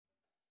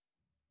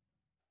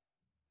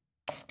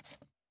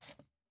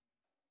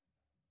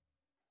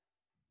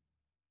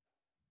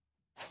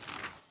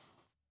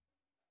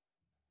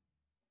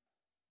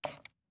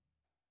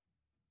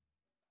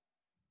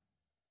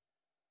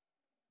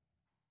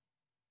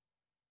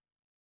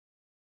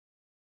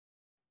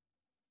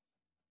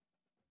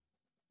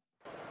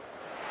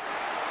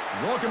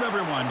Welcome,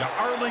 everyone, to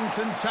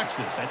Arlington,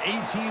 Texas at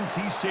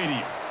AT&T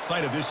Stadium,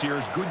 site of this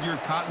year's Goodyear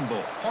Cotton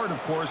Bowl, part,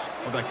 of course,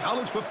 of the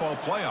college football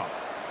playoff.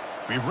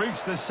 We've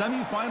reached the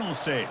semifinal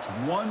stage,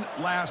 one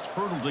last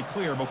hurdle to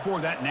clear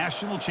before that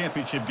national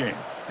championship game.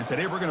 And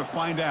today we're going to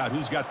find out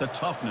who's got the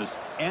toughness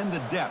and the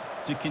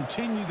depth to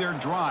continue their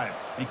drive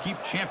and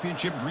keep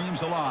championship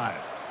dreams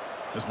alive.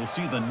 As we'll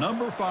see the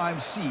number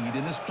 5 seed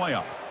in this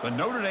playoff, the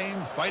Notre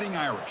Dame Fighting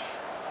Irish,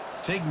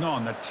 taking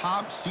on the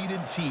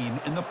top-seeded team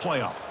in the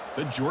playoff,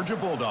 the Georgia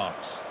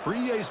Bulldogs. For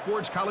EA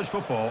Sports College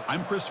Football,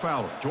 I'm Chris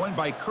Fowler, joined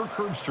by Kirk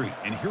Herbstreit.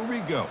 And here we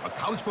go, a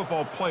college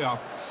football playoff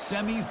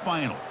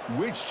semifinal.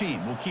 Which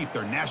team will keep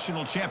their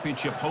national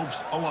championship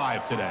hopes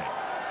alive today?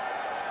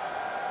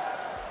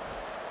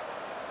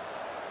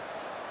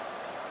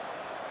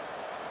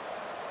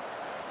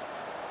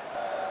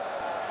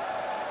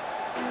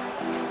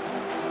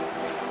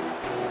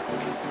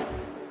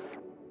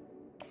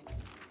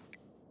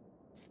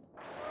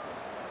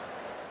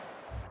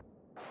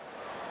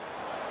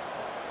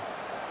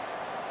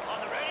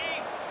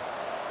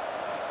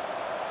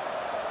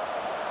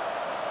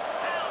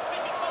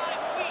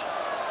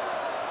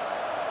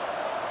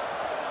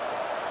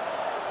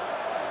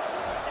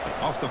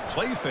 Off the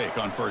play fake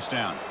on first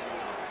down.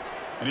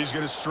 And he's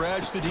going to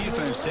stretch the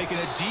defense, taking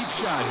a deep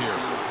shot here.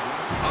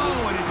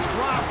 Oh, and it's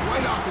dropped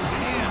right off his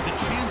hands. A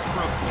chance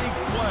for a big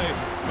play,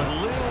 but a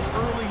little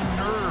early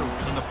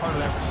nerves on the part of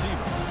that receiver.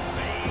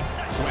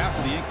 So after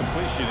the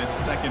incompletion, it's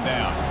second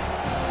down.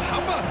 How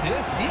about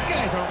this? These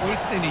guys aren't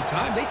wasting any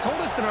time. They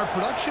told us in our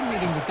production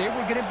meeting that they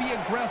were going to be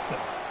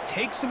aggressive,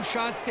 take some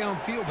shots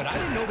downfield, but I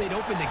didn't know they'd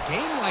open the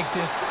game like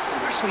this,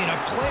 especially in a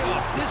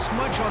playoff this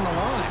much on the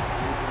line.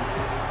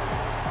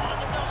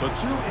 So 2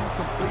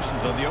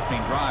 incompletions on the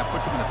opening drive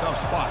puts him in a tough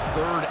spot.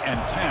 3rd and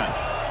 10.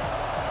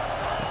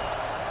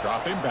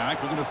 Dropping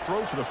back. We're going to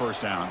throw for the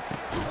first down.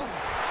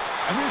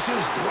 And this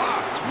is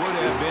dropped. Would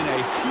have been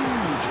a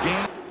huge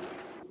game.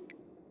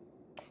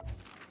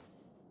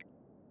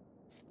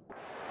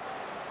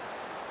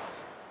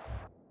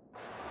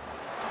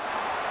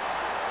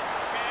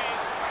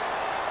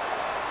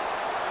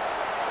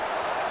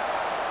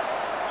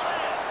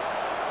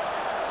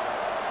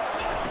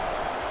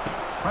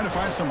 Trying to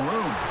find some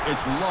room.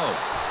 It's low.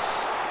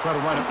 Try to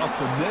run it up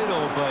the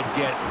middle, but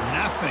get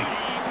nothing.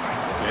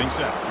 Getting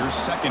set. Here's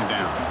second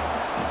down.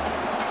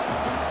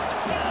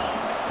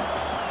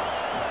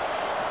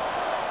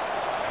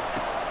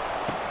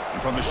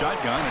 And from the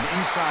shotgun, an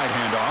inside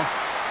handoff.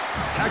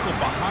 Tackled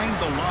behind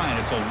the line.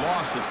 It's a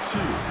loss of 2.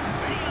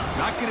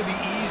 Not going to be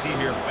easy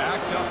here.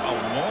 Backed up a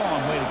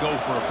long way to go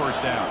for a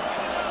first down.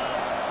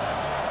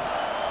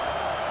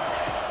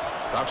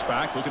 Drops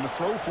back, looking to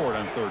throw for it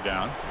on 3rd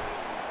down.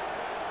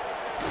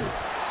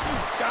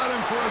 Got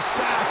him for a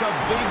sack. A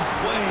big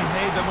play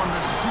made them on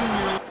the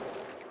senior.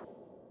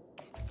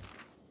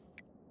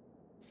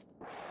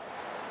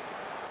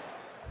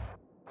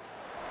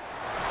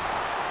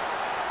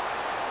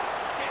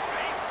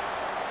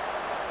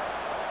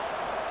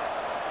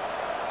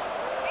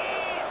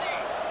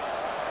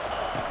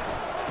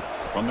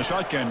 From the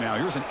shotgun now.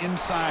 Here's an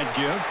inside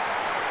give.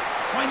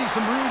 Finding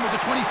some room with the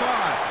 25.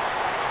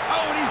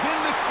 Oh, and he's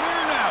in the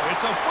clear now.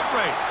 It's a foot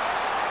race.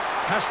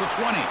 Past the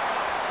 20.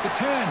 The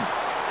 10,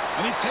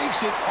 and he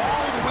takes it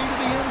all the way to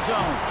the end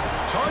zone.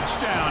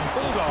 Touchdown,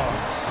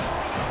 Bulldogs.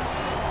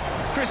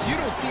 Chris, you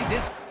don't see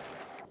this.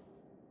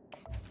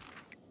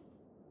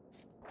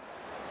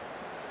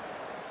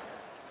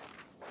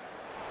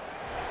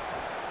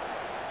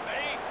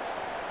 Ready?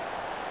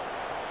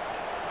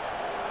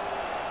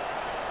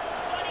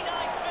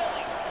 29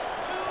 Philly,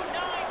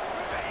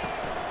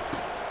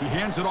 2-9. He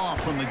hands it off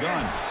from the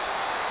gun.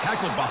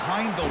 Tackled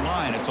behind the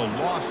line. It's a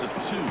loss of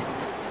 2.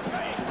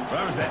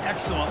 That was that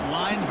excellent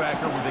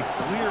linebacker with a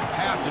clear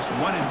path just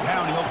running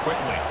downhill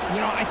quickly.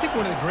 You know, I think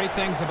one of the great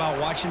things about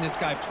watching this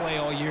guy play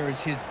all year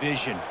is his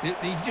vision.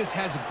 He just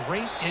has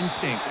great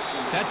instincts.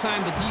 That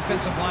time the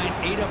defensive line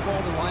ate up all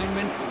the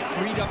linemen,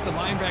 freed up the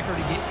linebacker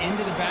to get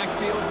into the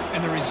backfield, and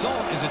the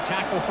result is a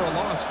tackle for a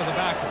loss for the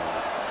backer.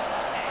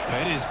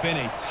 It has been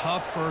a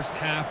tough first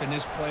half in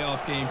this playoff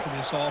game for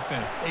this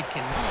offense. They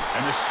can.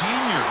 And the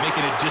senior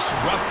making a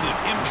disruptive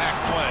impact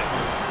play.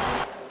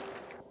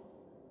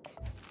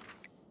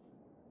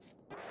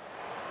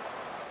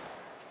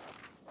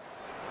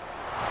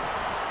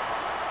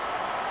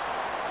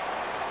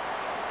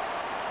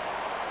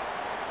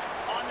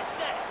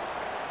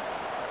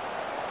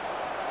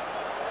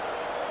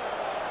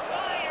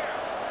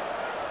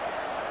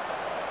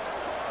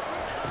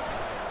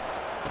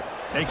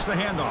 Takes the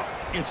handoff.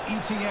 It's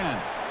ETN.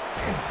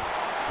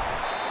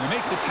 They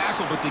make the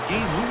tackle, but the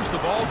game moves the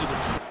ball to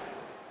the...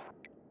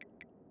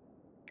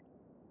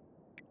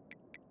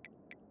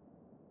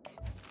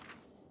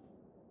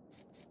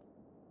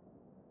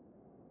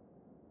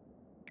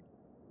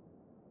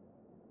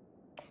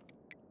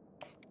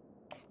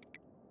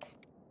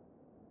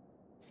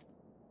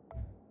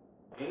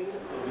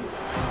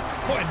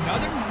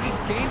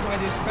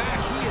 behind his back.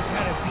 He has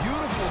had a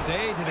beautiful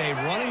day today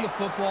running the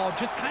football,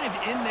 just kind of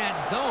in that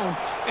zone,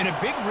 and a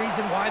big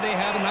reason why they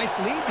have a nice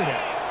lead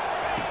today.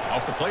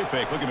 Off the play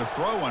fake, looking to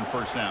throw on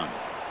first down.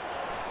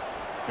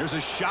 Here's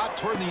a shot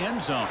toward the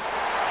end zone.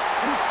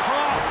 And it's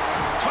caught.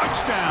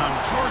 Touchdown,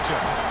 Georgia.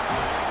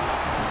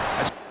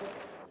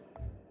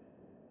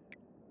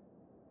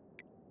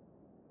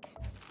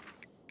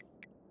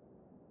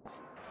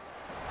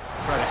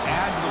 Try to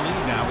add to the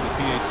lead now with a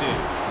PAT.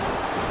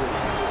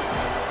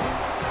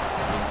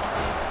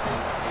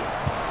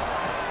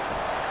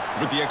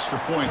 With the extra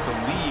point, the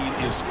lead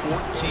is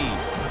 14.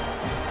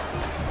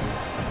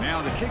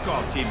 Now the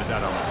kickoff team is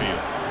out on the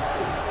field.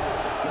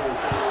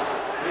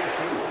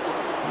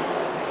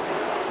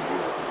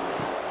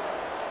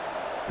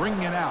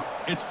 Bringing it out,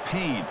 it's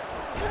Payne.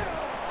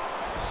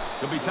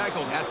 He'll be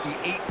tackled at the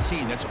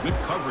 18. That's good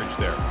coverage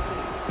there.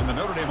 And the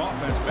Notre Dame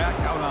offense back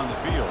out on the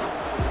field.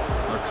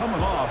 They're coming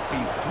off a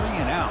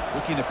 3-and-out,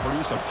 looking to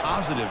produce a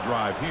positive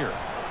drive here.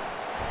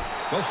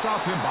 They'll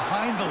stop him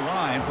behind the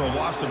line for a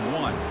loss of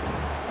 1.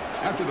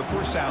 After the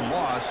first down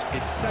loss,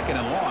 it's 2nd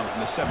and long from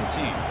the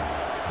 17.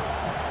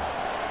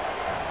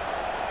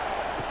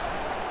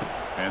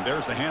 And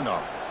there's the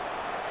handoff.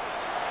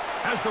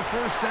 Has the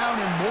first down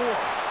and more.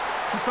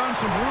 He's found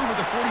some room at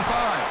the 45.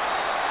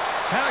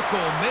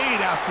 Tackle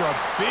made after a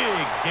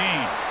big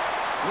gain.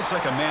 Looks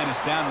like a man is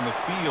down on the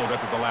field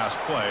after the last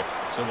play,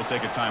 so we'll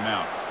take a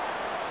timeout.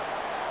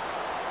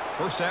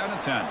 First down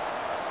and 10.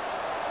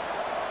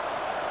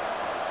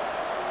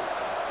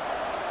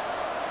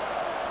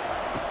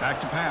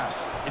 Back to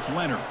pass. It's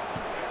Leonard.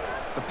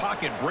 The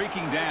pocket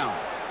breaking down.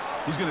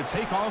 He's going to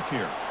take off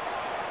here.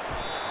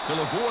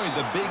 He'll avoid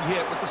the big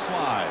hit with the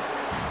slide.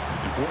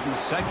 Important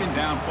second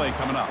down play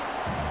coming up.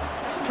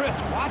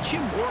 Chris, watch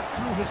him work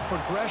through his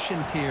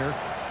progressions here.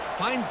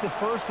 Finds the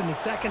first and the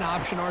second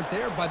option aren't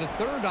there. By the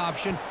third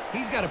option,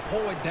 he's got to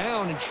pull it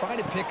down and try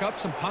to pick up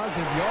some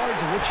positive yards,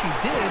 of which he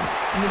did,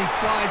 and then he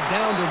slides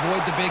down to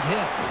avoid the big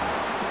hit.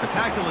 The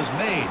tackle is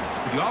made.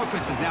 The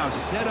offense is now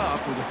set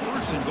up with a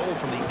 1st and goal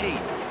from the 8.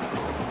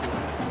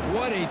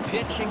 What a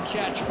pitch and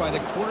catch by the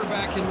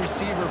quarterback and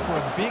receiver for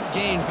a big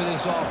gain for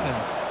this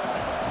offense.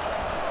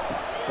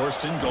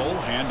 1st and goal,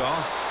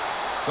 handoff.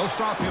 They'll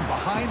stop him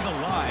behind the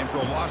line for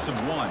a loss of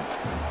 1.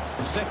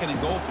 The 2nd and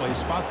goal play,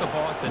 spot the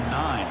ball at the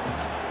 9.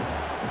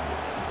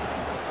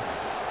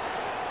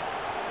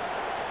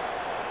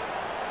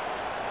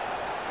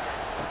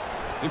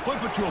 They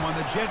flip it to him on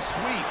the jet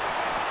sweep.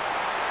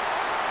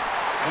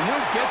 And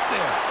he'll get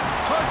there.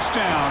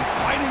 Touchdown,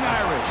 Fighting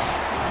Irish.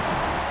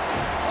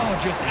 Oh,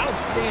 just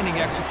outstanding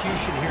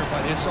execution here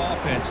by this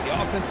offense.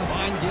 The offensive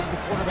line gives the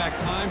quarterback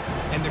time,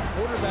 and the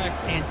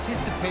quarterback's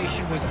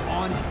anticipation was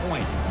on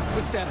point.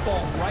 Puts that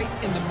ball right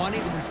in the money.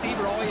 The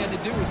receiver, all he had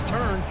to do was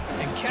turn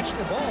and catch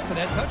the ball for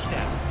that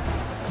touchdown.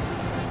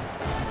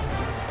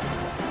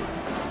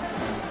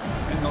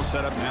 And they'll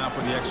set up now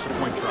for the extra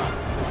point try.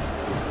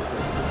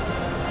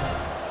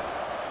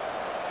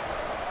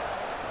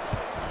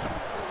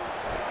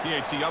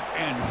 PAT up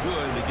and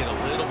good. They get a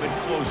little bit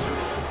closer.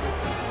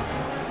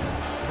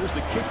 Here's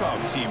the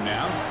kickoff team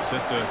now,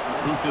 set to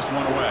boot this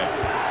one away.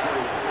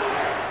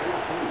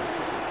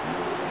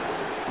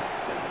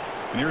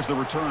 And here's the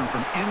return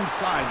from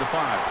inside the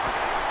 5.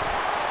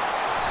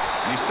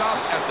 And he stopped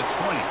at the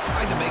 20,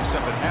 trying to make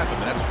something happen,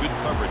 but that's good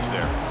coverage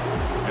there.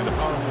 And the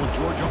powerful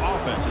Georgia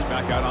offense is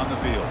back out on the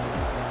field.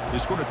 They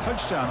scored a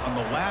touchdown on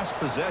the last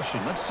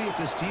possession. Let's see if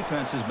this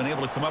defense has been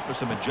able to come up with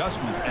some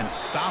adjustments and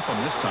stop them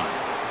this time.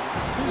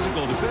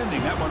 Physical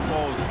defending, that one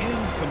falls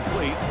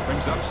incomplete,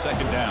 brings up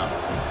 2nd down.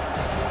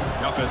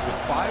 The offense with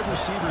 5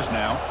 receivers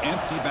now,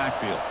 empty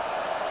backfield.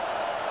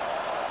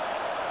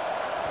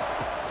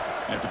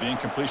 After the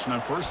incompletion on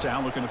first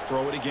down, looking to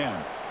throw it again.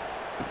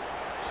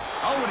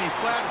 Oh, and he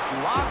flat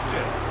dropped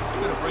it.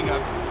 It's going to bring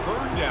up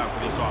 3rd down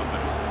for this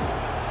offense.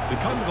 They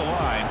come to the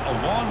line, a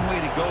long way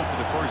to go for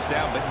the first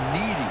down, but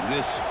needing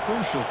this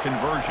crucial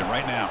conversion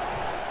right now.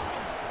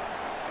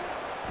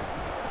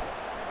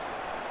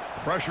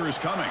 Pressure is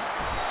coming.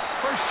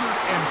 Pressured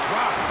and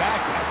dropped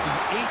back at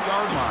the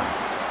 8-yard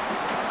line.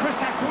 Chris,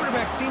 that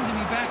quarterback seemed to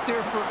be back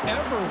there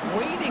forever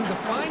waiting to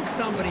find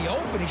somebody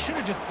open. He should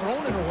have just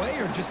thrown it away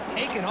or just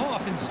taken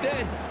off.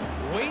 Instead,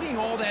 waiting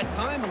all that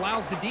time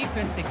allows the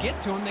defense to get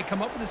to him. They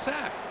come up with a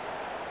sack.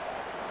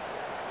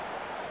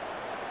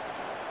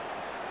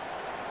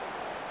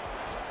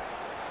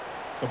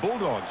 The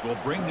Bulldogs will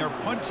bring their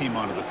punt team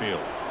onto the field.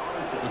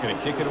 Looking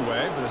to kick it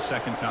away for the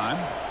 2nd time.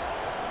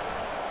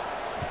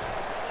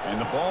 And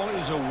the ball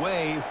is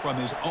away from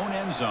his own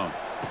end zone.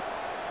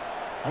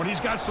 When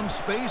he's got some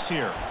space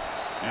here.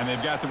 And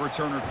they've got the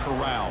returner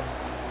corralled.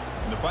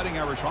 And the Fighting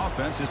Irish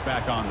offense is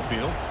back on the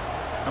field.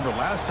 Remember,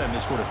 last time they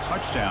scored a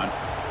touchdown.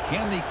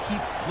 Can they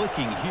keep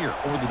clicking here,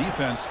 or will the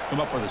defense come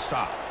up with a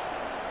stop?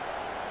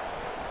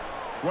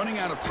 Running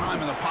out of time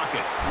in the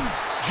pocket.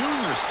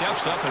 Junior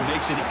steps up and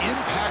makes an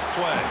impact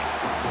play.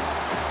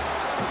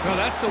 No,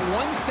 that's the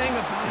one thing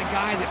about a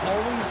guy that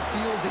always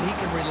feels that he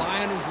can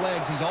rely on his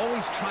legs. He's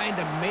always trying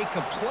to make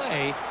a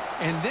play.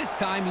 And this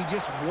time he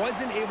just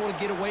wasn't able to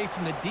get away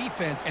from the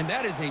defense, and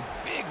that is a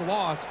big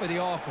loss for the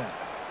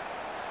offense.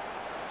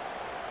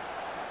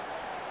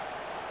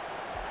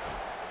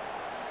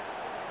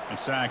 And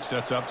sack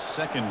sets up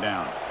second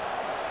down.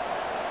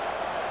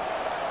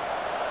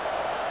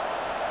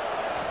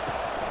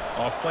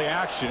 Off play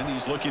action,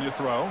 he's looking to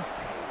throw.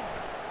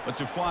 Lets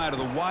it fly to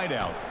the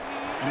wideout.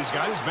 And he's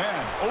got his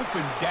man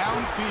open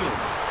downfield.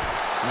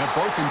 And that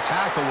broken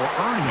tackle will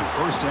earn him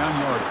first down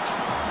yardage.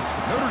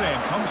 Notre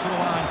Dame comes to the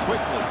line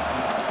quickly.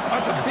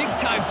 That's a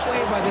big-time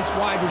play by this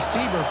wide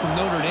receiver from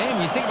Notre Dame.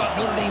 You think about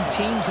Notre Dame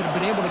teams that have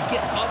been able to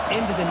get up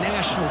into the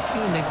national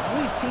scene. They've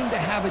always seemed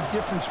to have a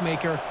difference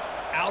maker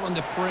out on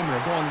the perimeter,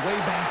 going way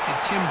back to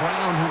Tim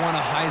Brown, who won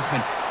a Heisman.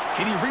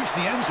 Can he reach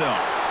the end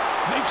zone?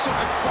 Makes it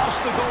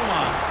across the goal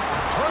line.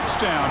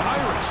 Touchdown,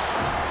 Irish.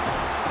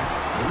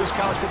 Well, this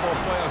college football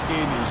playoff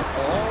game is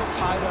all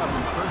tied up,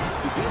 and Kirk, it's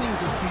beginning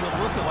to feel a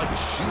little bit like a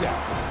shootout.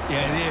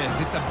 Yeah, it is.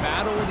 It's a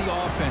battle of the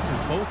offenses.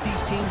 Both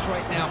these teams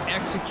right now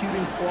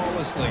executing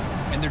flawlessly,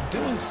 and they're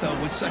doing so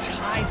with such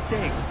high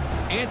stakes,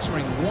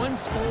 answering one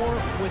score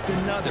with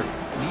another.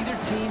 Neither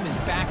team is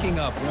backing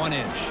up 1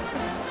 inch.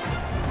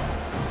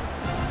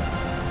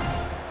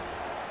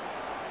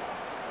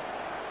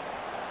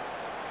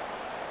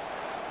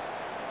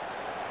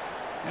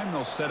 And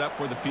they'll set up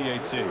for the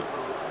PAT.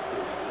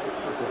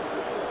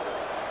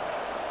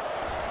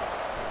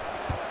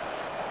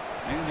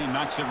 And he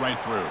knocks it right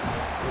through.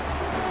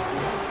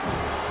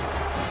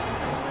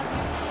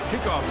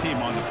 Kickoff team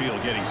on the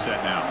field getting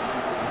set now.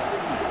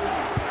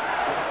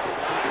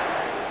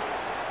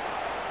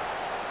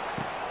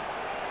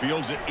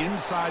 Fields it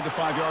inside the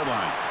 5-yard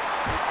line.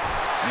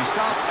 And he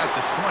stopped at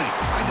the 20,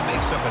 trying to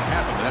make something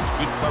happen, but that's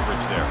good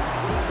coverage there.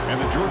 And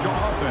the Georgia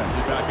offense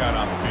is back out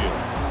on the field.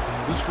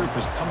 This group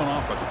is coming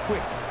off a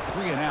quick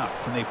 3-and-out.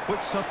 Can they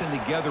put something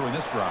together in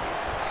this drive?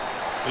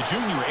 The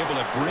junior able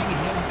to bring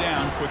him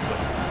down quickly.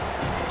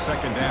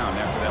 Second down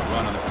after that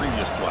run on the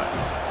previous play.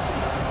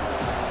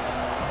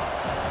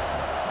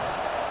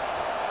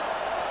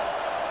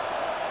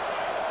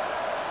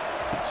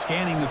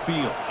 Scanning the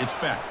field, it's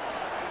back.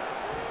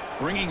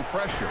 Bringing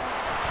pressure.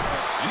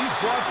 And he's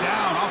brought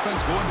down.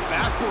 Offense going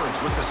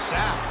backwards with the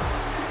sack.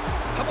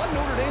 How about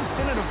Notre Dame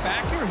sending a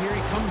backer here?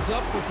 He comes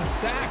up with the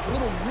sack. A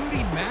little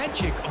Rudy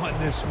magic on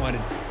this one.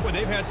 And, boy,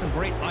 they've had some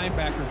great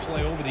linebacker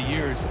play over the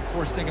years. Of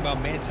course, think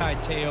about Manti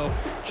Te'o,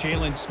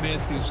 Jalen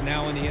Smith, who's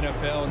now in the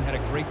NFL and had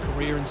a great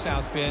career in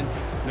South Bend.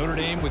 Notre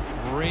Dame with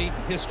great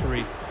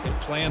history in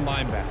playing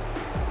linebacker.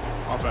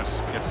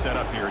 Offense gets set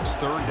up here. It's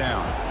third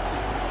down.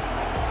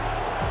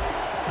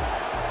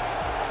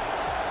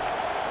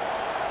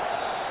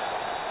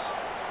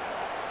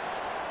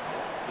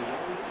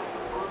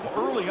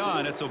 Early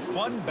on, it's a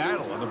fun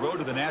battle on the road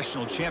to the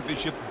national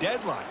championship,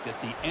 deadlocked at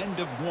the end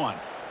of one.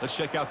 Let's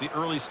check out the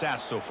early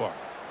stats so far.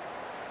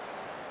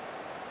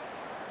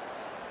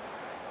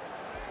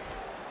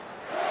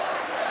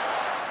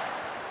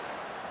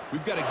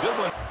 We've got a good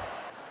one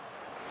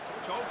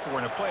to hope for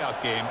in a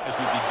playoff game as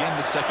we begin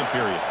the second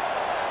period.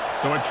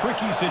 So a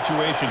tricky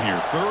situation here.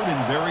 Third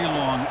and very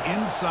long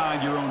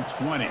inside your own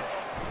 20.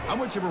 How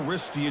much of a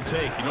risk do you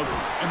take? You know,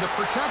 and the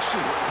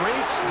protection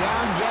breaks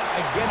down yet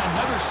again,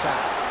 another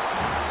sack.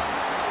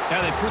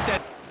 Now they put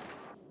that.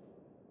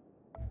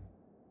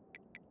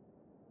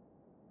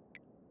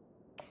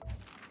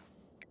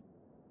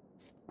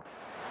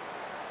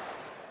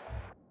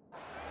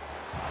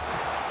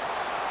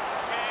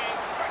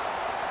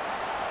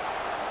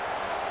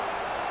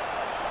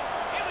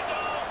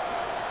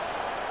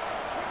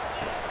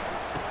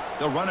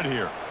 They'll run it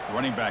here. The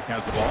running back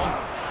has the ball.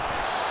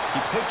 He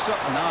picks up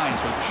 9,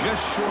 so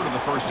just short of the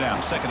first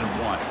down, 2nd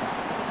and 1.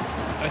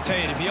 I tell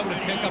you, to be able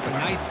to pick up a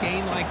nice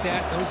gain like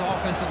that, those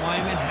offensive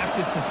linemen have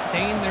to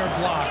sustain their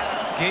blocks.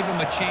 Gave them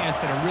a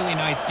chance at a really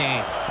nice gain.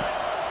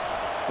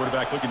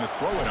 Quarterback looking to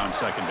throw it on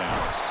 2nd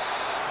down.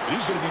 But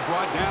he's going to be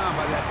brought down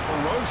by that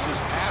ferocious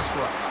pass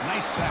rush.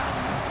 Nice sack.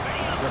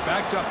 They're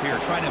backed up here,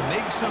 trying to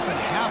make something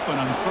happen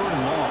on 3rd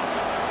and long.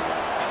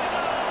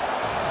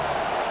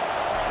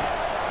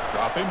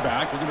 Dropping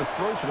back, looking to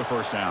throw for the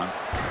first down.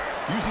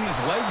 Using his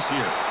legs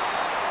here.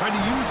 Trying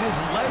to use his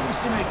legs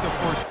to make the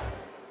first.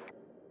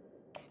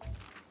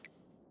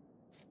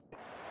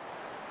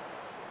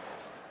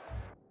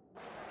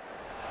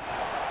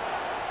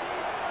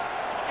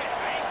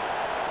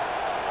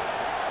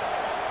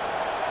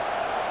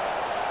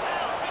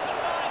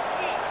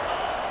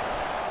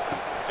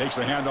 Takes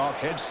the handoff,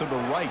 heads to the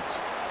right.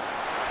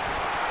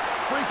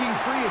 Breaking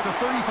free at the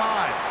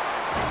 35.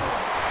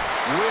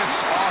 Whips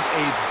off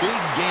a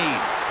big gain.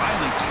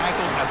 Finally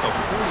tackled at the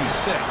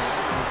 46.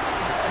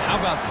 How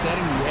about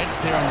setting the edge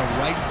there on the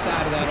right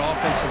side of that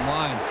offensive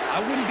line?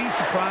 I wouldn't be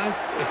surprised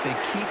if they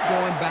keep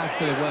going back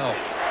to the well,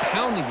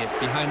 pounding it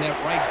behind that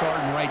right guard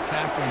and right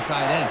tackle and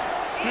tight end,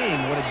 seeing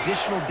what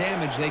additional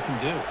damage they can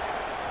do.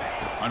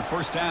 On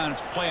first down,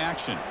 it's play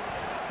action.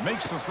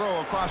 Makes the throw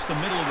across the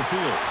middle of the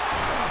field.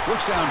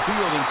 Looks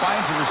downfield and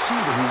finds a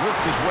receiver who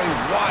worked his way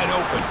wide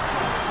open.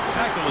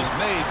 Tackle is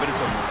made, but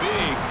it's a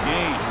big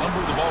gain.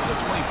 Number the ball to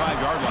the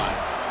 25-yard line.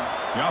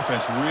 The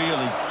offense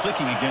really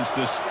clicking against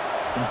this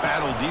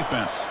embattled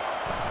defense.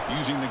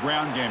 Using the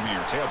ground game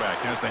here.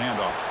 Tailback has the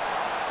handoff.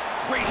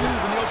 Great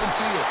move in the open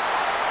field.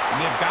 And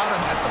they've got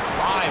him at the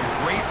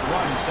 5. Great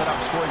run set up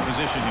scoring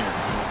position here.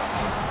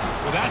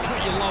 Well, that's what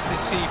you love to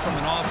see from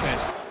an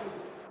offense.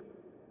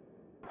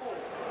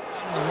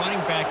 The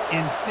running back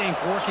in sync,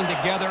 working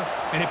together,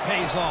 and it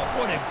pays off.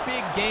 What a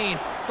big gain.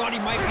 Thought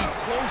he might be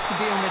close to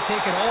being able to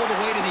take it all the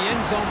way to the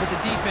end zone, but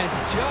the defense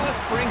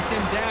just brings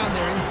him down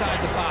there inside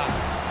the 5.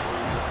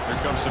 Here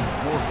comes some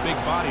more big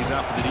bodies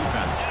out for the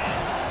defense.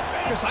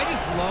 Chris, I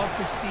just love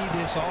to see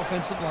this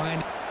offensive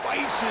line.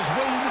 Fights his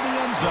way into the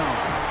end zone.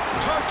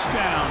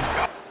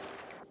 Touchdown.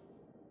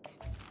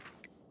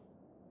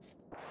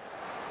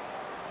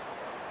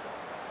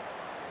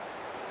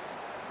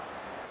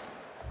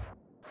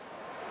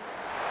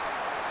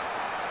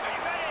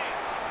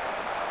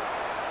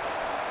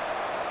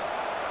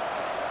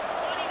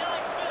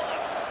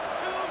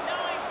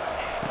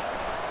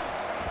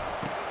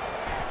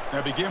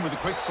 Now begin with a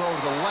quick throw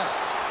to the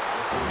left.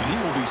 And he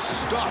will be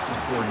stuffed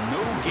for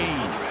no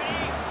gain.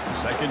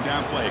 Second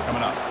down play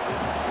coming up.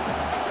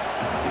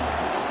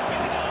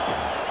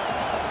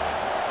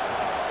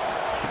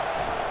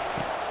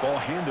 Ball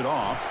handed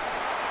off.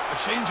 A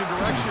change of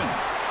direction.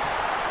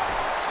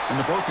 And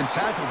the broken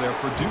tackle there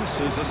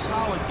produces a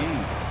solid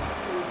gain.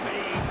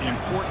 The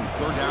important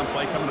third down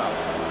play coming up.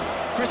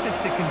 Chris, it's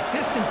the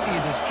consistency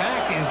of this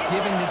back is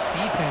giving this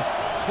defense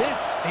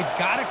fits. They've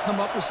got to come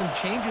up with some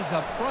changes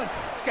up front.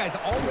 This guy's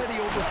already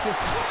over 50.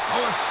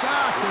 Oh, a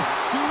sack. The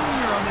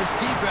senior on this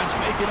defense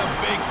making a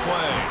big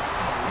play.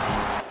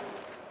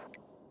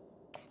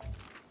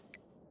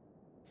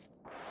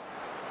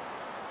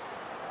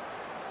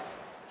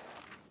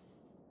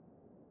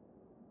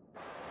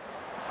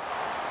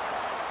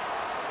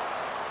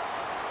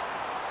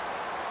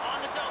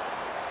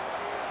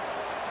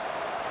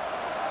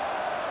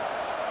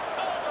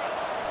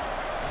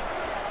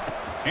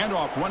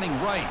 Handoff running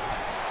right.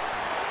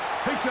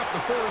 Picks up the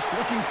first,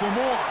 looking for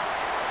more.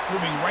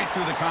 Moving right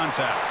through the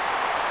contact.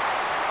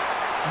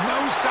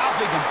 No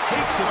stopping and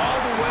takes it all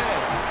the way.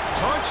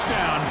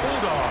 Touchdown,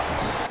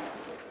 Bulldogs.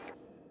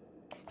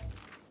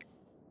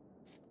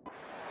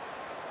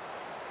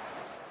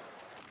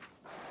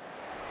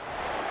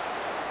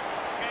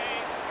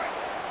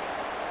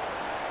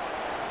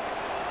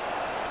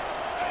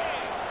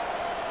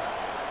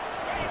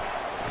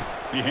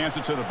 He hands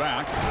it to the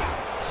back.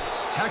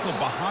 Tackled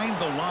behind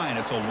the line.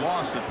 It's a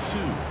loss of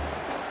 2.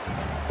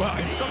 Well,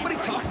 if somebody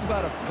talks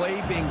about a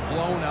play being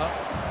blown up,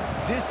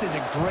 this is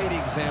a great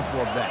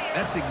example of that.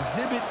 That's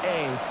Exhibit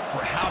A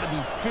for how to be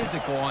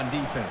physical on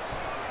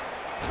defense.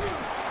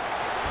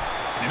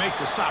 They make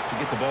the stop to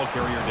get the ball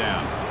carrier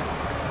down.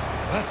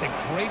 That's a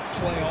great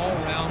play all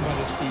around by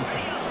this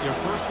defense. Your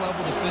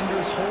first-level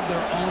defenders hold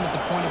their own at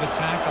the point of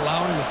attack,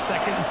 allowing the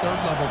second and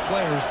third-level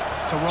players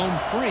to roam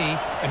free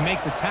and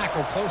make the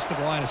tackle close to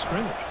the line of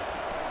scrimmage.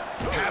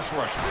 Pass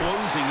rush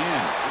closing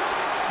in.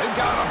 They've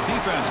got him.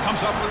 Defense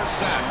comes up with a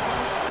sack.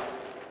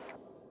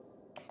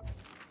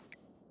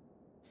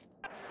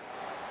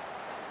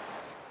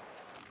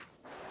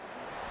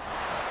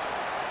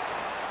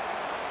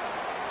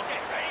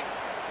 Okay, ready?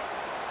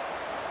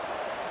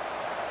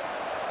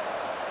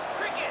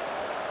 Cricket.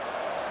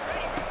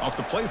 Ready? Off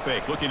the play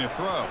fake, looking to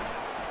throw.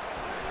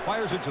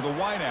 Fires it to the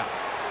wideout.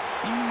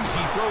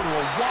 Easy throw to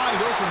a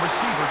wide-open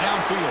receiver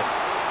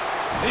downfield.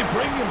 They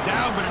bring him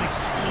down, but an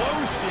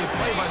explosive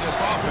play by this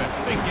offense.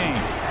 Big game.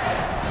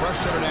 Fresh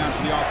set of downs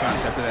for the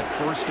offense after that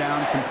first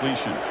down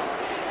completion.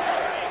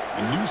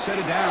 A new set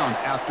of downs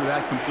after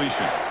that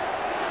completion.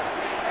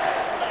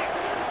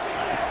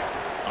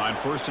 On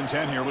 1st and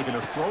 10 here, looking to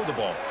throw the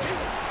ball.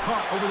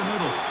 Caught over the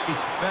middle.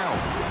 It's Bell.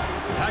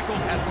 Tackled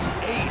at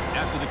the 8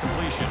 after the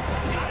completion.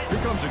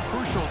 Here comes a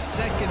crucial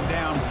second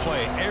down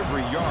play.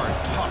 Every yard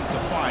tough to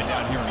find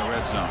down here in the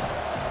red zone.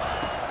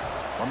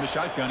 From the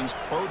shotgun, he's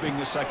probing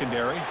the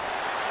secondary.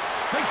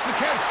 Makes the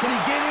catch. Can he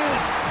get in?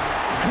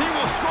 And he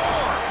will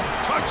score.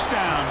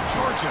 Touchdown,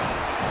 Georgia.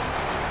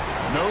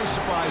 No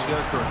surprise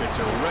there, Kirk. It's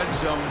a red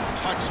zone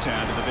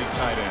touchdown to the big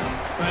tight end.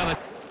 Well,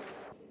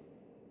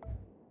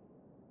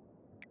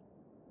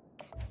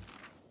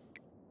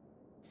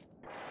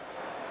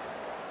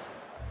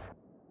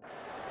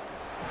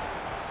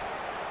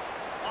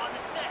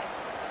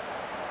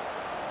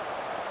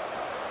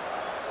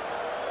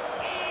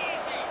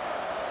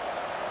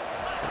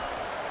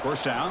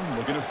 First down,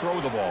 looking to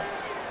throw the ball.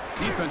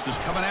 Defense is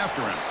coming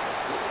after him.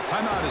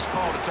 Timeout is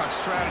called to talk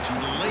strategy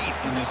late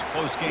in this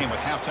close game with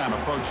halftime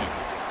approaching.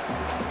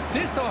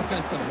 this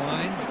offensive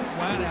line,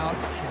 flat out,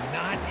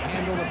 cannot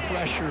handle the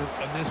pressure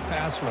of this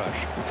pass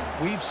rush.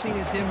 We've seen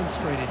it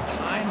demonstrated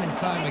time and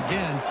time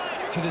again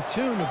to the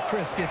tune of,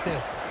 Chris, get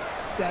this,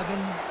 7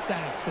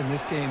 sacks in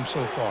this game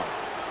so far.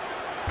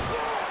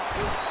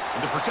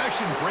 And the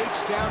protection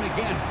breaks down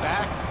again,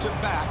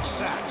 back-to-back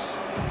sacks.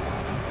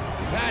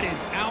 That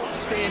is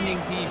outstanding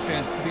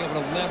defense to be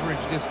able to leverage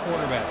this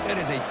quarterback. That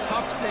is a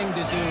tough thing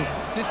to do.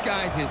 This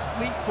guy's as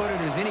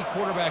fleet-footed as any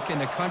quarterback in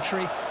the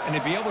country, and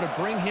to be able to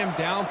bring him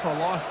down for a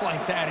loss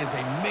like that is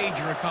a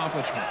major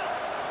accomplishment.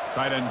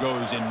 Tight end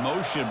goes in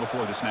motion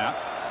before the snap.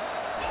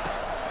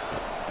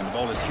 And the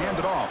ball is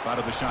handed off out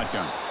of the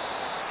shotgun.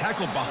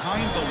 Tackled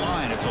behind the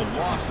line. It's a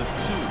loss of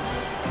 2.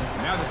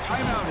 And now the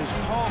timeout is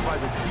called by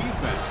the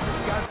defense.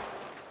 They've got...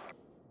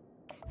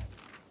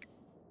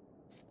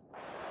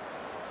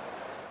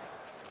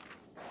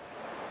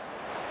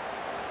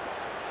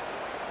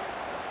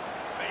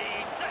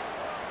 Ready, set.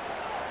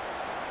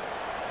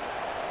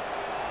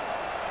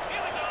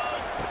 Here we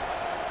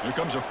go. Here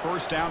comes a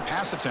first down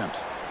pass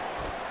attempt.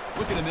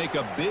 Looking to make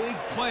a big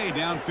play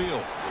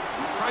downfield.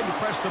 Tried to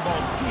press the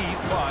ball deep,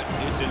 but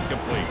it's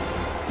incomplete.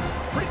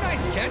 Pretty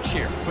nice catch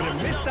here, but a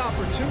missed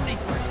opportunity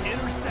for an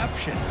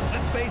interception.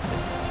 Let's face it,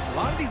 a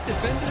lot of these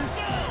defenders,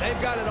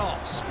 they've got it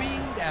all.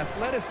 Speed,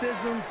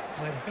 athleticism,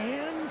 but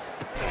hands,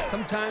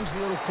 sometimes a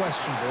little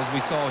questionable, as we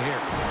saw here.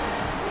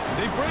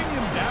 They bring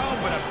him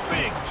down, but a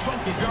big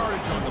chunk of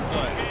yardage on the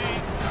play.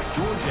 Now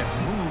Georgia has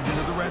moved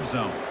into the red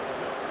zone.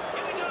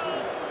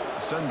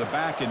 Send the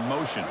back in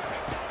motion.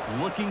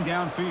 Looking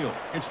downfield.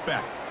 It's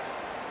Beck.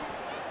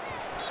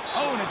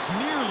 Oh, and it's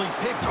nearly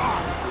picked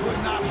off. Could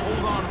not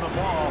hold on to the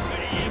ball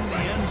in the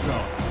end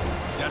zone.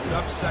 Sets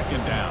up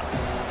second down.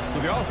 So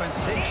the offense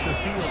takes the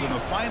field in the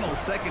final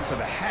seconds of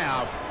the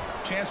half.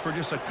 Chance for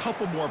just a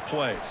couple more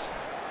plays.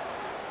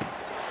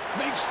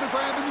 Makes the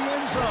grab in the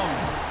end zone.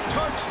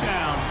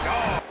 Touchdown.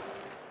 Oh.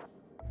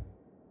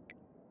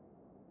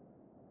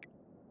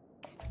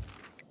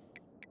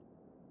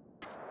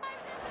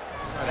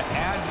 Try to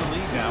add to the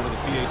lead now with a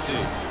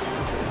PAT.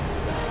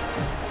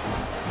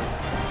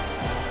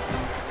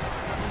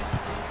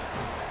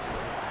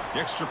 The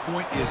extra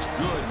point is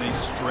good, and they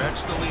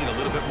stretch the lead a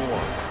little bit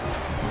more.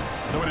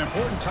 So an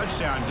important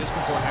touchdown just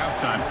before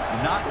halftime.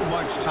 Not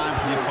much time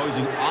for the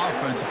opposing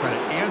offense to try to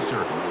answer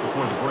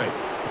before the break.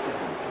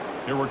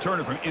 They'll return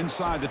it from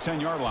inside the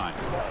 10-yard line.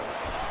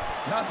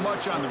 Not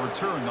much on the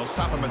return. They'll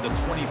stop him at the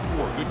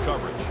 24. Good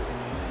coverage.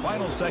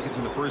 Final seconds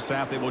in the first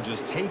half, they will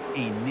just take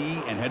a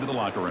knee and head to the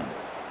locker room.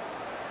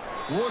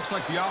 Looks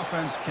like the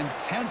offense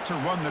content to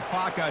run the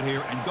clock out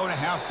here and go to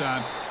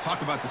halftime.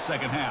 Talk about the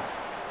second half.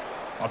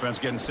 Offense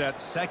getting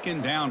set.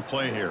 Second down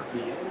play here.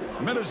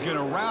 Miller's going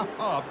to wrap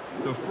up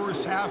the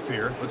first half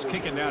here. Let's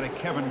kick it now to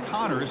Kevin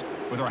Connors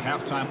with our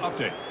halftime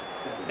update.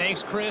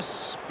 Thanks,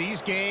 Chris.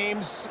 These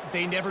games,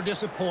 they never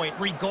disappoint,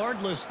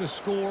 regardless the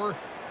score.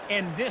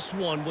 And this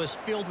one was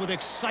filled with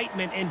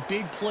excitement and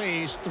big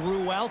plays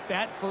throughout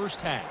that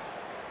first half.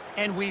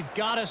 And we've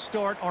got to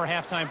start our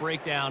halftime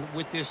breakdown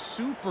with this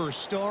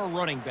superstar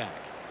running back.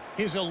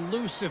 His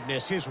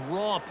elusiveness, his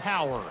raw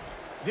power.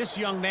 This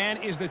young man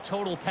is the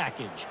total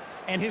package.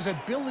 And his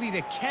ability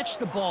to catch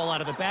the ball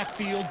out of the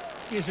backfield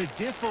is a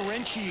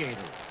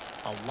differentiator.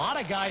 A lot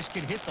of guys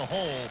can hit the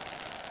hole.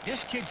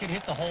 This kid can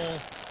hit the hole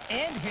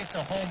and hit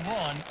the home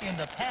run in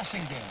the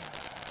passing game.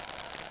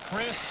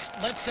 Chris,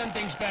 let's send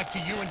things back to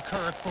you and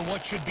Kirk for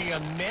what should be a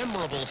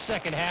memorable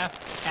second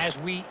half as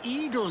we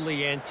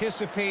eagerly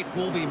anticipate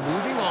who'll be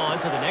moving on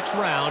to the next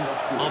round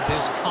of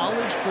this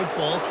college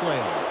football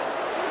playoff.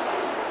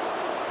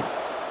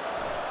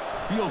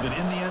 Fielded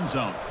in the end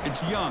zone.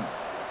 It's Young.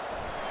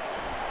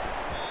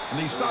 And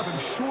they stop him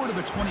short of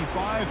the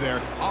 25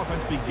 there.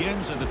 Offense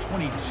begins at the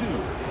 22.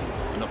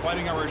 And the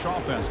Fighting Irish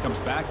offense comes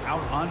back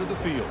out onto the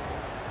field.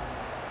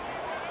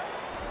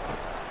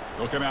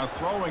 They'll come out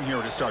throwing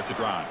here to start the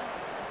drive.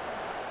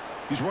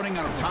 He's running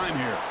out of time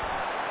here.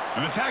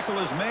 And the tackle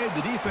is made.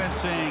 The defense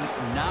saying,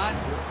 not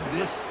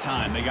this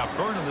time. They got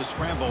burned in the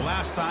scramble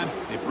last time.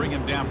 They bring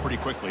him down pretty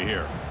quickly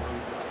here.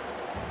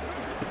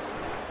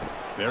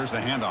 There's the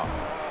handoff.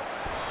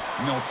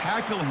 And they'll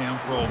tackle him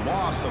for a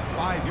loss of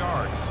 5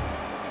 yards.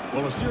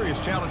 Well, a serious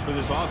challenge for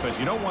this offense.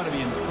 You don't want to be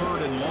in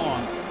third and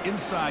long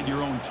inside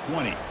your own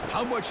 20.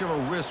 How much of a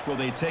risk will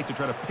they take to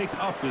try to pick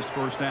up this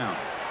first down?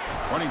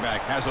 Running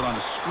back has it on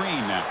the screen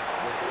now.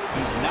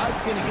 He's not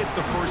going to get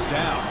the first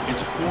down.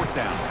 It's fourth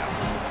down now.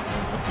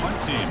 The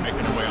punt team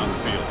making their way on the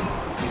field.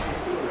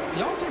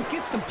 The offense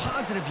gets some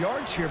positive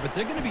yards here, but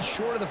they're going to be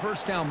short of the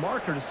first down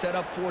marker to set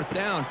up fourth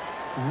down.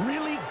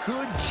 Really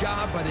good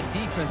job by the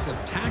defense of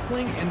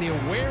tackling and the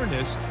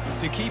awareness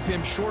to keep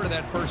him short of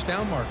that first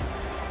down marker.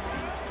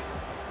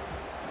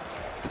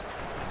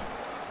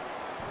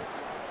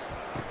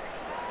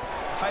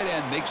 Tight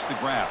end makes the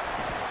grab.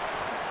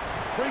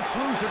 Breaks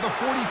loose at the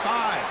 45.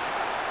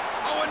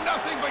 Oh, and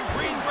nothing but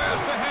green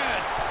grass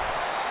ahead.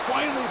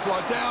 Finally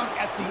brought down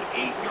at the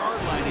 8-yard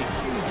line. A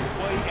huge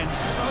play, and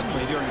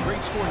suddenly they're in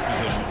great scoring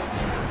position.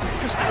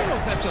 Chris, I don't know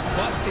if that's a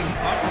busting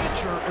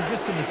coverage or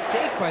just a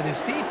mistake by this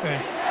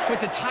defense,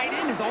 but the tight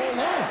end is all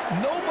alone.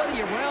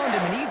 Nobody around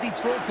him, an easy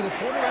throw for the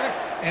quarterback,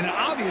 and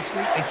obviously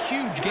a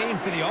huge gain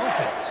for the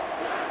offense.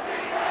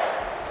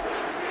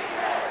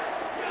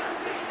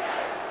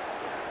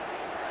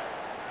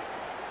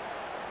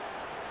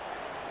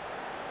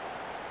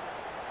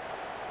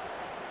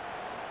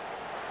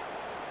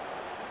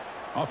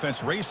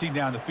 Offense racing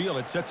down the field.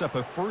 It sets up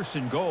a 1st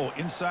and goal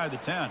inside the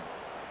 10.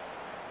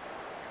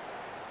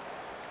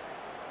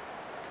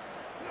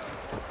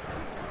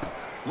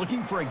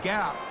 Looking for a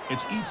gap.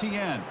 It's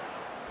ETN.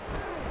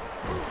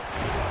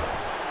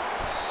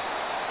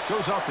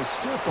 Shows off the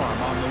stiff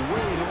arm on the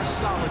way to a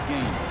solid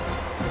gain.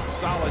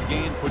 Solid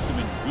gain puts him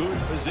in good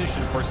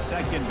position for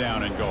 2nd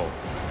down and goal.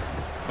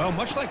 Well,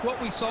 much like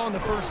what we saw in the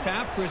first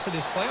half, Chris, of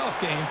this playoff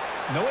game,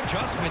 no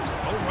adjustments.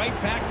 Go right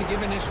back to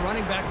giving this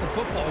running back the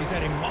football. He's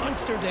had a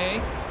monster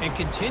day and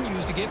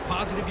continues to get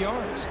positive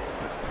yards.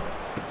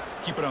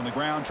 Keep it on the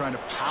ground, trying to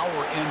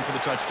power in for the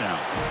touchdown.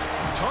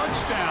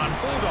 Touchdown,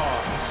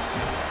 Bulldogs.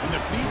 And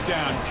the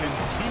beatdown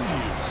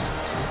continues.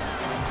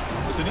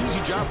 It's an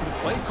easy job for the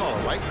play caller,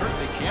 right, Kurt?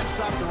 They can't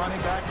stop the running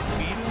back,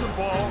 feed him the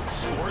ball,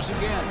 scores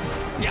again.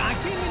 Yeah, I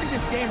came into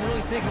this game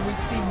really thinking we'd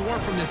see more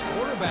from this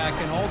quarterback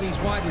and all these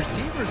wide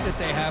receivers that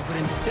they have, but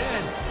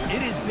instead,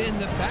 it has been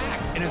the back.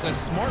 And as a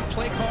smart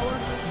play caller,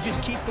 you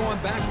just keep going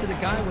back to the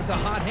guy with the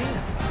hot hand.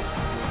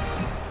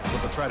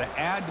 But they'll try to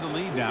add to the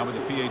lead now with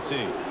the PAT.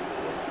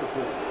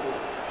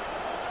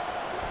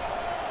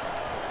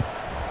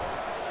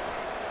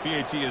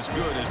 PAT is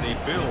good as they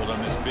build on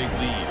this big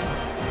lead.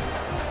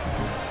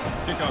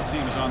 Kickoff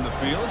team is on the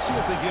field. Let's see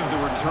if they give the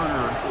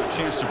returner a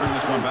chance to bring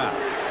this one back.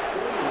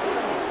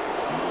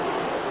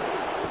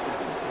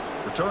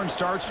 Return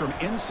starts from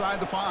inside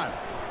the 5.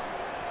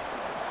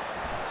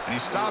 And he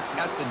stopped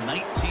at the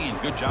 19.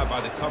 Good job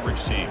by the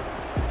coverage team.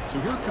 So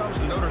here comes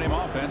the Notre Dame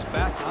offense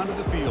back onto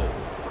the field.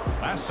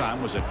 Last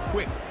time was a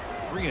quick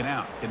 3 and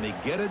out. Can they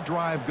get a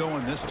drive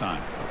going this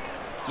time?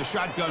 It's a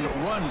shotgun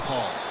run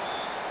call.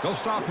 They'll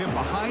stop him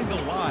behind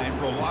the line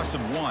for a loss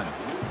of 1.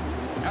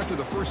 After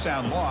the 1st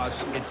down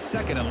loss, it's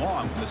 2nd and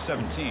long from the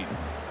 17.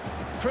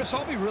 Chris,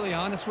 I'll be really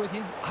honest with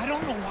you. I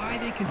don't know why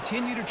they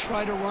continue to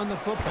try to run the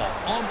football.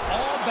 I'm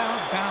all about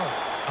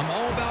balance. I'm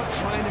all about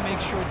trying to make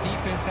sure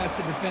defense has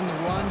to defend the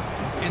run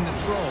and the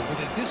throw.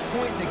 But at this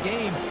point in the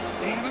game,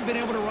 they haven't been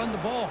able to run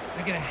the ball.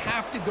 They're going to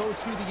have to go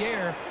through the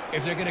air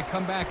if they're going to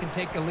come back and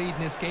take the lead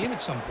in this game at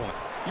some point.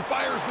 He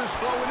fires this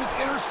throw and is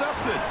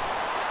intercepted.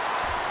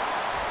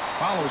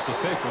 Follows the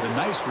pick with a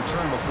nice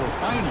return before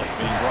finally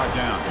being brought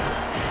down.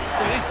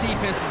 Well, this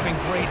defense has been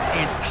great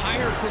the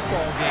entire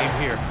football game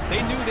here.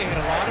 They knew they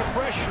had a lot of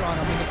pressure on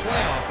them in the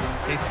playoff.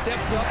 They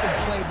stepped up and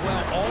played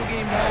well all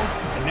game long,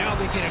 and now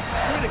they get a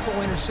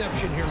critical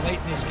interception here late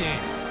in this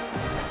game.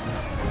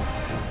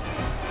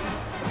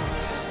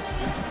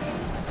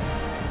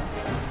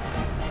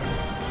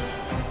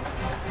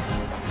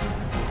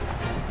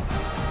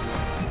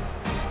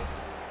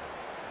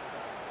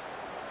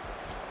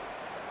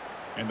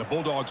 And the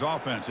Bulldogs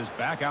offense is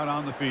back out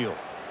on the field.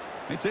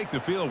 They take the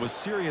field with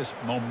serious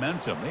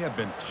momentum. They have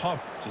been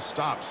tough to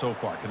stop so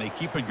far. Can they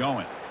keep it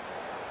going?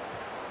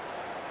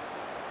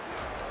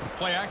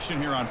 Play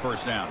action here on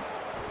 1st down.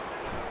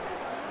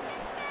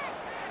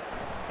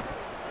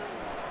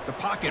 The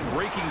pocket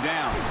breaking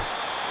down.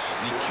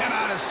 And he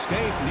cannot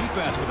escape the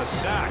defense with a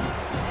sack.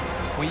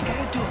 Well, you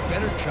got to do a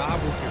better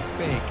job with your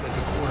fake as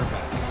a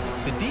quarterback.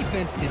 The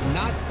defense did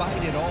not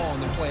bite at all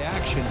in the play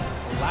action,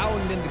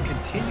 allowing them to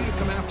continue to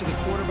come after the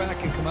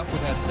quarterback and come up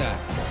with that sack.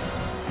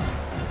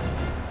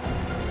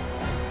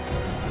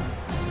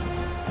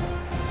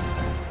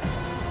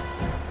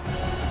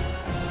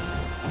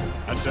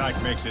 That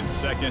sack makes it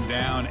 2nd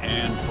down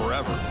and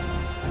forever.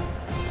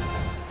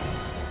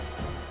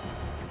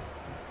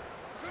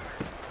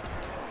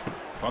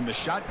 From the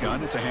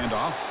shotgun, it's a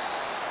handoff.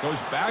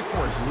 Goes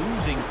backwards,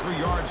 losing 3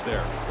 yards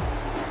there.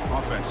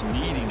 Offense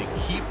needing to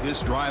keep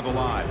this drive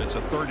alive. It's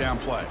a 3rd down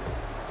play.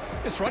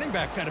 This running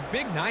back's had a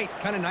big night,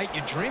 kind of night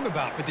you dream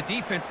about, but the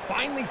defense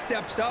finally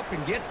steps up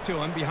and gets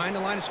to him behind the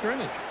line of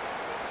scrimmage.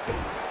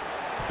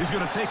 He's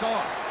going to take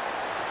off.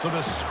 So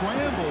the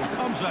scramble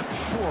comes up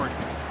short,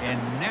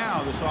 and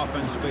now this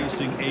offense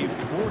facing a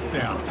 4th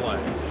down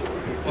play.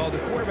 Well, the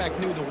quarterback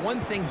knew the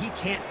one thing he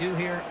can't do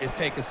here is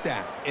take a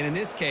sack. And in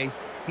this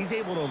case, he's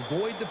able to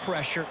avoid the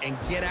pressure and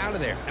get out of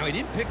there. Now, he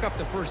didn't pick up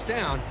the 1st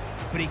down,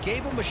 but he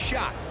gave him a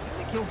shot.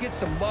 I think he'll get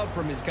some love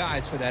from his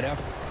guys for that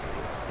effort.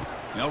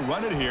 They'll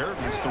run it here.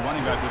 It's the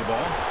running back with the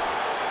ball.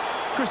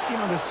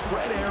 Cristiano, the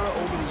spread era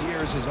over the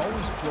years has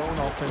always grown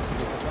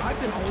offensively. But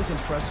I've been always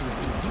impressed with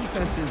the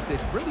defenses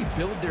that really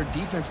build their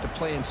defense to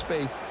play in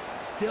space,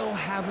 still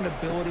have an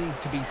ability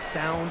to be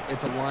sound at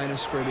the line of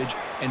scrimmage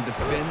and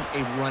defend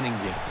a running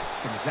game.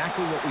 It's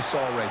exactly what we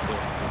saw right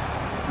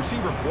there.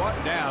 Receiver brought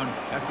down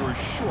after a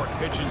short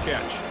pitch and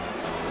catch.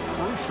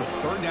 Crucial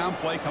 3rd down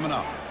play coming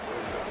up.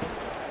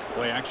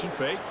 Play action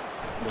fake,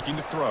 looking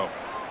to throw.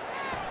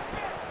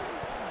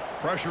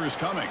 Pressure is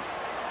coming.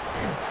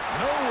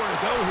 Nowhere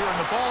to go here, and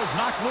the ball is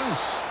knocked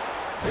loose.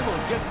 Able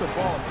to get the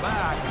ball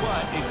back,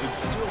 but it could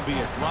still be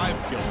a drive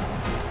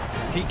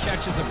killer. He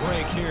catches a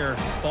break here.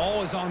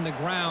 Ball is on the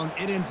ground.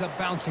 It ends up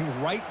bouncing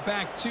right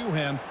back to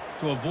him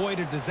to avoid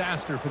a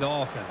disaster for the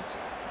offense.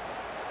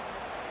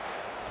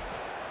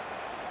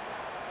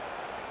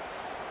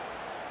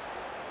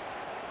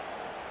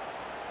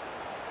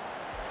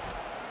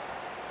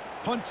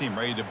 Punt team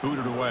ready to boot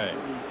it away.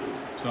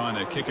 He's on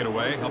to kick it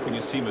away, helping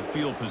his team with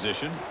field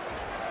position.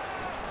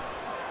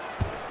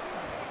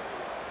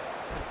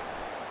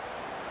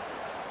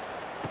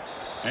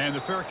 And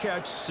the fair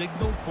catch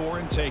signaled for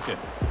and taken.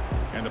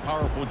 And the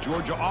powerful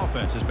Georgia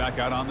offense is back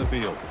out on the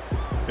field.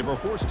 They were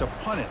forced to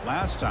punt it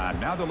last time.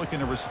 Now they're looking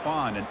to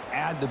respond and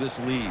add to this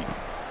lead.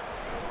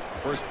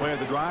 First play of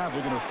the drive,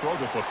 looking to throw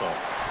the football.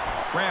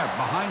 Grab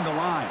behind the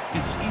line.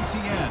 It's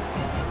ETN.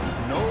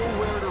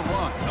 Nowhere to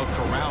run. They'll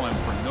corral him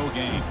for no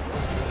gain.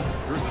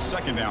 Here's the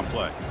second down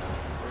play.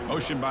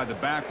 Motion by the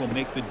back will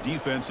make the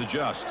defense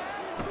adjust.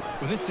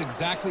 Well, this is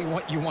exactly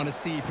what you want to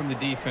see from the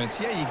defense.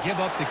 Yeah, you give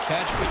up the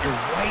catch, but you're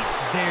right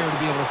there to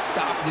be able to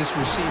stop this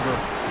receiver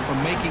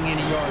from making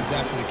any yards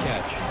after the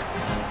catch.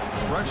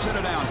 Fresh set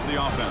of downs for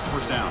the offense.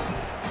 First down.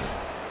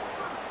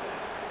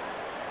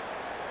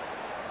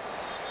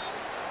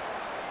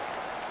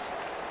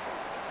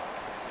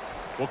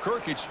 Well,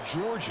 Kirk, it's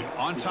Georgia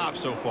on top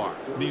so far.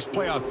 In these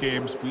playoff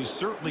games, we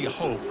certainly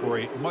hope for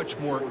a much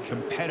more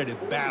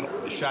competitive battle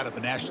with a shot at the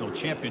national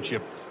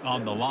championship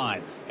on the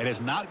line. It has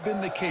not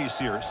been the case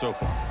here so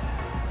far.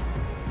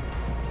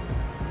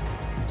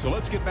 So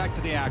let's get back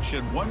to the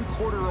action. 1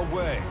 quarter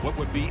away. What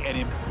would be an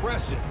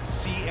impressive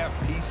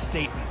CFP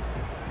statement.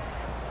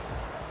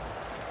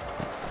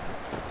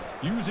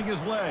 Using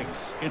his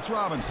legs, it's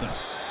Robinson.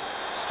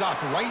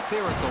 Stopped right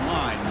there at the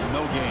line,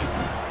 no gain.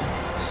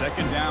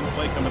 Second down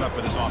play coming up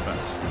for this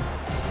offense.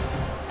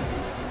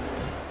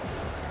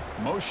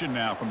 Motion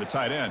now from the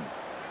tight end.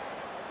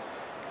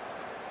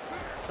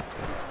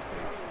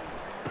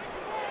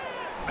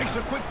 Makes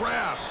a quick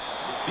grab.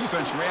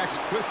 Defense reacts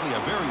quickly. A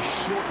very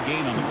short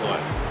gain on the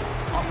play.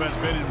 Offense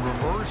been in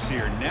reverse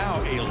here.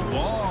 Now a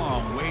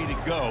long way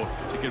to go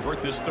to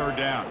convert this third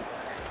down.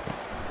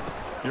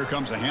 Here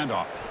comes a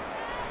handoff.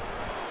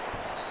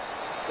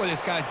 Well,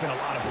 this guy's been a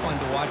lot of fun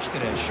to watch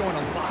today, showing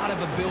a lot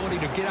of ability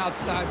to get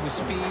outside with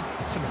speed,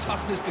 some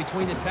toughness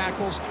between the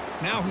tackles.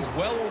 Now he's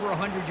well over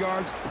 100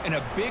 yards, and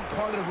a big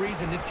part of the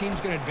reason this team's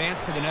going to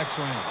advance to the next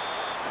round.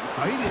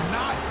 Now, he did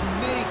not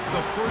make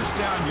the first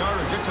down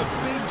yardage. It's a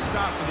big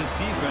stop for this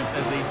defense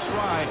as they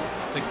try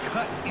to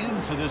cut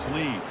into this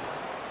lead.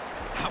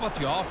 How about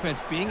the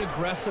offense being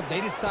aggressive?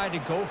 They decide to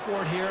go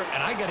for it here,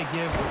 and I got to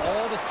give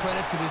all the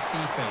credit to this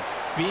defense.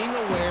 Being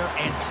aware,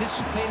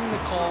 anticipating the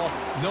call,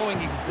 knowing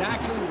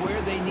exactly where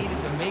they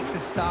needed to make the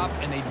stop,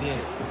 and they did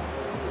it.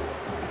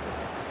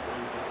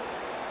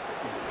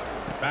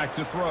 Back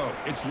to throw.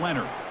 It's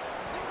Leonard.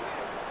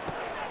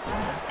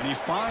 And he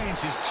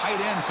finds his tight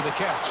end for the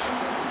catch.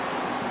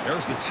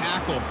 There's the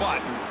tackle, but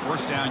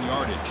first down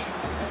yardage.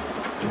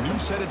 A new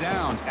set of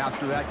downs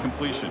after that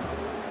completion.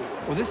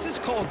 Well, this is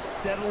called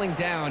settling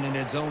down in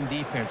his own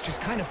defense,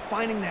 just kind of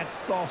finding that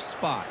soft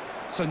spot.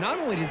 So not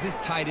only does this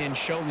tight end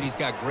show that he's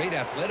got great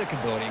athletic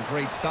ability and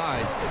great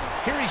size,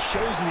 here he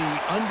shows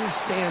that he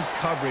understands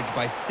coverage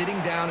by sitting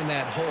down in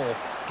that hole,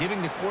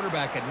 giving the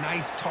quarterback a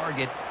nice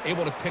target,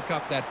 able to pick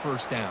up that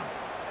first down.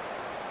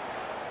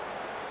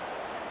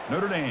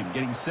 Notre Dame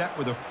getting set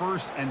with a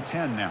 1st and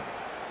 10 now.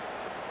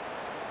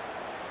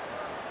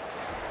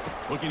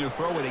 Looking to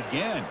throw it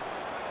again.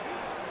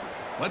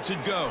 Lets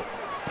it go.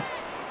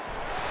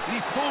 And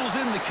he pulls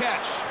in the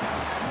catch.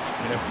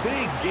 And a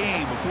big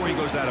gain before he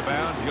goes out of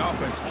bounds. The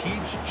offense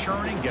keeps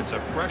churning, gets a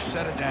fresh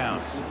set of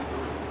downs.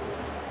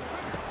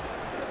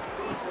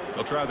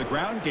 They'll try the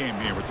ground game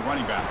here with the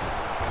running back.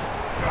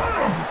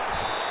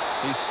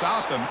 They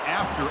stop him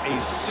after a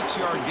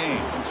 6-yard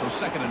gain, so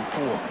 2nd and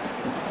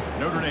 4.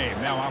 Notre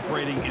Dame now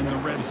operating in the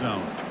red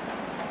zone.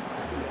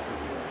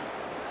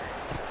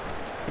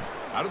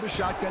 Out of the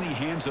shotgun, he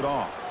hands it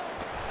off.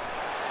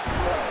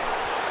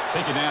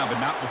 Taken down, but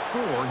not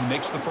before he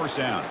makes the first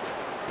down.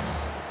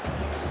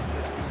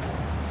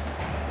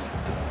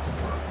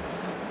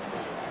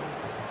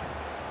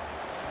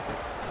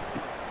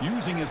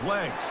 Using his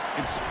legs,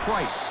 it's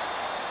Price.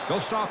 They'll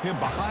stop him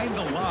behind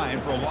the line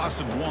for a loss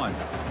of 1.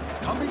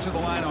 Coming to the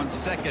line on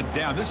 2nd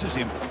down, this is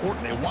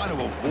important. They want to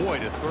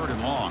avoid a 3rd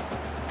and long.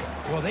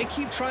 Well, they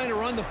keep trying to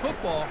run the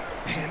football,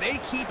 and they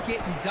keep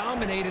getting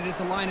dominated at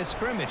the line of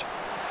scrimmage.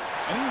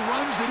 And he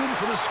runs it in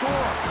for the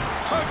score.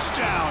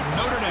 Touchdown,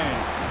 Notre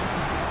Dame.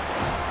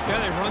 Yeah,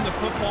 they run the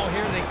football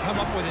here. They come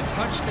up with a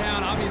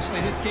touchdown.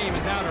 Obviously, this game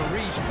is out of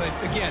reach,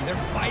 but again, they're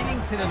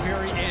fighting to the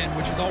very end,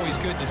 which is always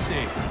good to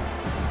see.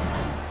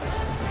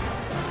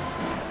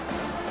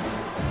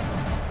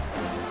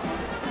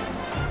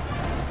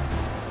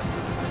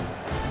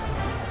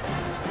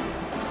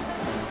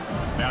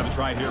 Now the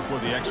try here for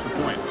the extra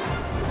point.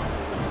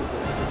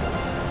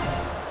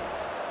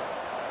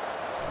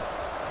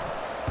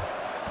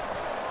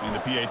 And the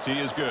PAT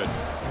is good.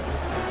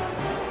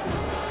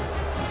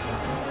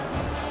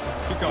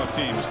 Kickoff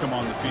team has come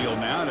on the field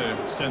now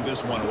to send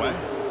this one away.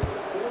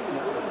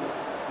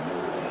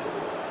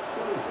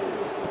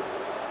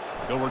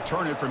 He'll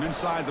return it from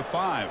inside the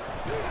 5.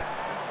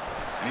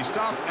 And he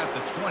stopped at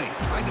the 20,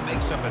 trying to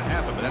make something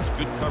happen, but that's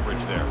good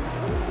coverage there.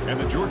 And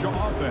the Georgia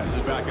offense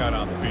is back out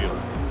on the field.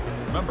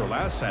 Remember,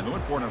 last time they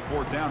went for it on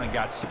 4th down and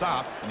got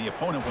stopped, and the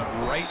opponent went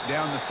right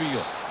down the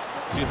field.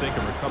 See if they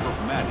can recover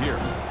from that here.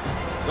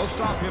 They'll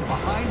stop him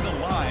behind the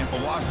line for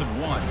loss of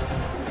 1.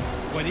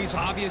 Well, these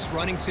obvious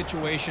running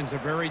situations are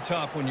very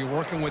tough when you're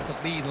working with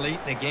the lead late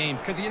in the game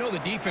because you know the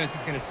defense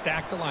is going to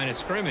stack the line of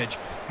scrimmage,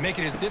 make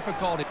it as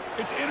difficult.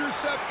 It's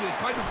intercepted,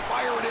 trying to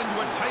fire it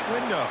into a tight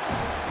window.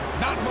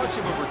 Not much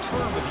of a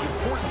return, but the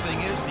important thing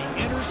is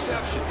the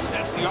interception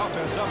sets the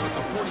offense up at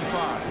the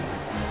 45.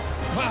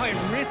 Wow, a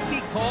risky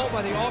call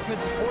by the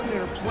offensive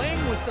coordinator, playing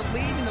with the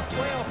lead in the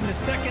playoff in the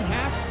second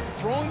half,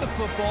 throwing the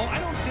football. I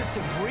don't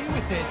disagree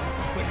with it,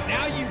 but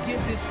now you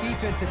give this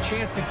defense a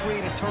chance to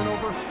create a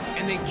turnover,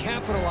 and they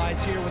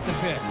capitalize here with the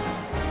pick.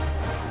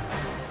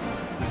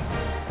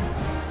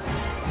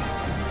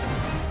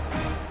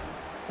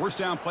 First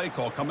down play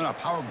call coming up.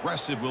 How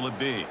aggressive will it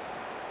be?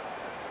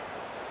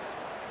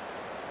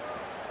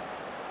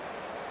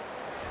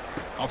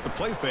 Off the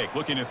play fake,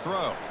 looking to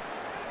throw.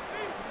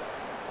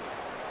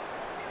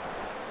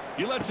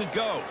 He lets it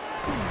go.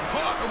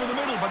 Caught over the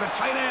middle by the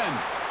tight end.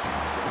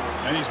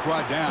 And he's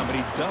brought down, but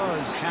he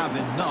does have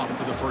enough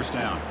for the first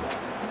down.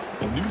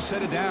 A new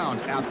set of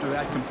downs after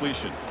that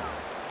completion.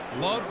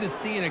 Love to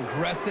see an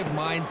aggressive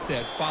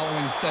mindset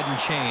following sudden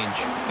change.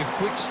 The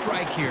quick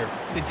strike here.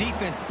 The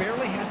defense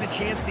barely has a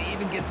chance to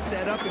even get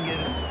set up and get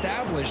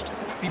established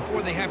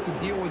before they have to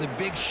deal with a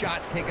big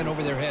shot taken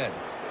over their head.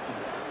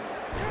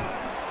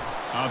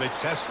 They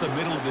test the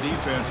middle of the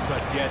defense, but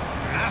get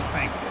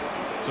nothing.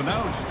 So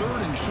now it's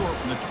 3rd and short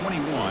from the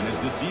 21 as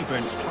this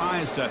defense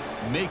tries to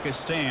make a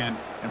stand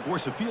and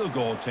force a field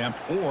goal attempt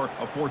or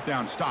a 4th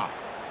down stop.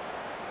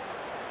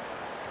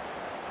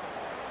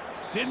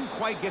 Didn't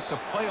quite get the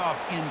playoff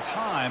in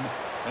time.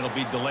 It'll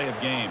be delay of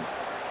game.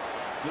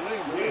 Delay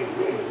of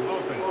game.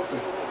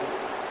 Offense.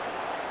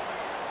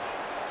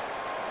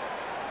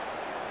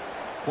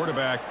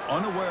 Quarterback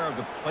unaware of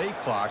the play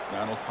clock.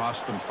 That'll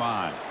cost them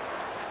 5.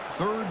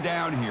 3rd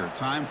down here.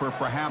 Time for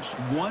perhaps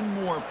one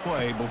more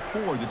play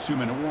before the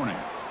 2-minute warning.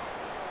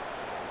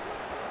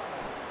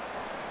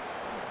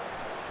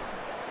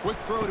 Quick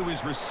throw to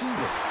his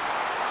receiver.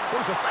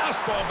 There's a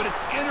fastball, but it's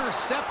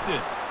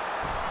intercepted.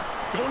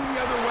 Going the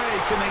other way.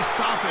 Can they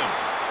stop him?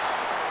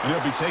 And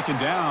he'll be taken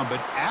down, but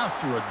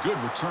after a good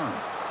return.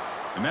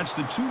 And that's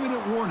the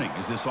 2-minute warning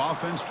as this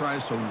offense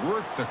tries to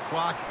work the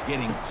clock,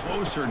 getting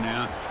closer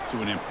now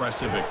to an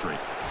impressive victory.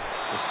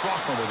 The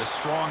sophomore with a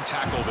strong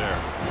tackle there.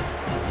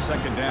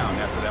 2nd down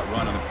after that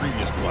run on the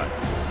previous play.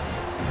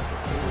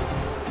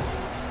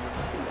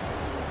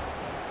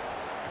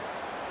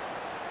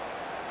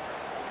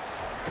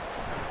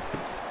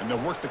 And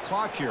they'll work the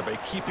clock here by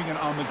keeping it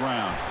on the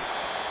ground.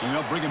 And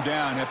they'll bring him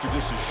down after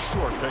just a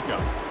short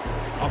pickup.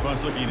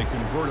 Offense looking to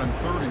convert on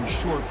 3rd and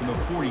short from the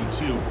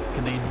 42.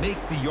 Can they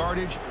make the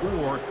yardage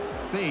or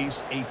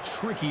face a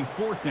tricky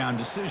 4th down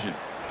decision?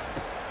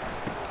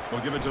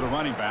 They'll give it to the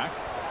running back.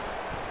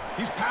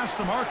 He's past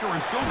the marker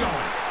and still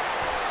going.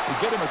 They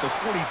get him at the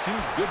 42.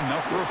 Good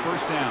enough for a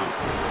first down.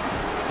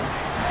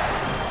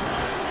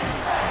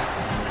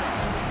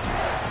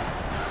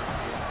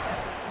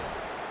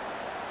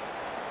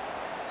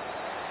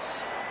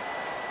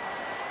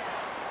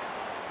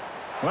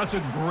 Well, that's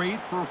a great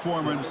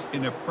performance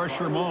in a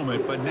pressure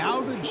moment, but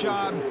now the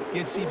job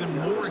gets even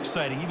more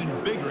exciting, even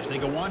bigger as they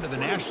go on to the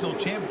national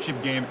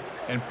championship game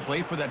and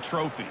play for that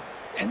trophy.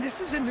 And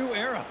this is a new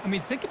era. I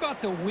mean, think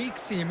about the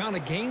weeks, the amount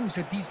of games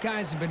that these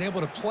guys have been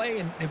able to play,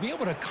 and to be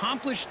able to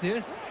accomplish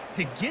this,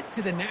 to get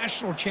to the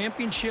national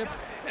championship,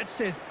 that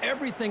says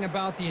everything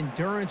about the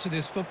endurance of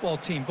this football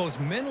team, both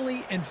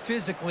mentally and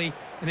physically,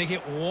 and they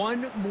get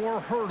one more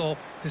hurdle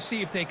to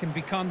see if they can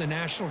become the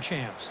national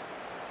champs.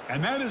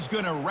 And that is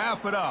going to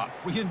wrap it up.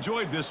 We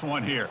enjoyed this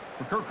one here.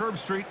 For Kirk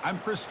Herbstreit, I'm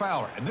Chris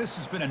Fowler, and this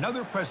has been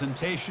another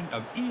presentation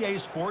of EA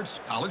Sports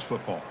College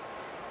Football.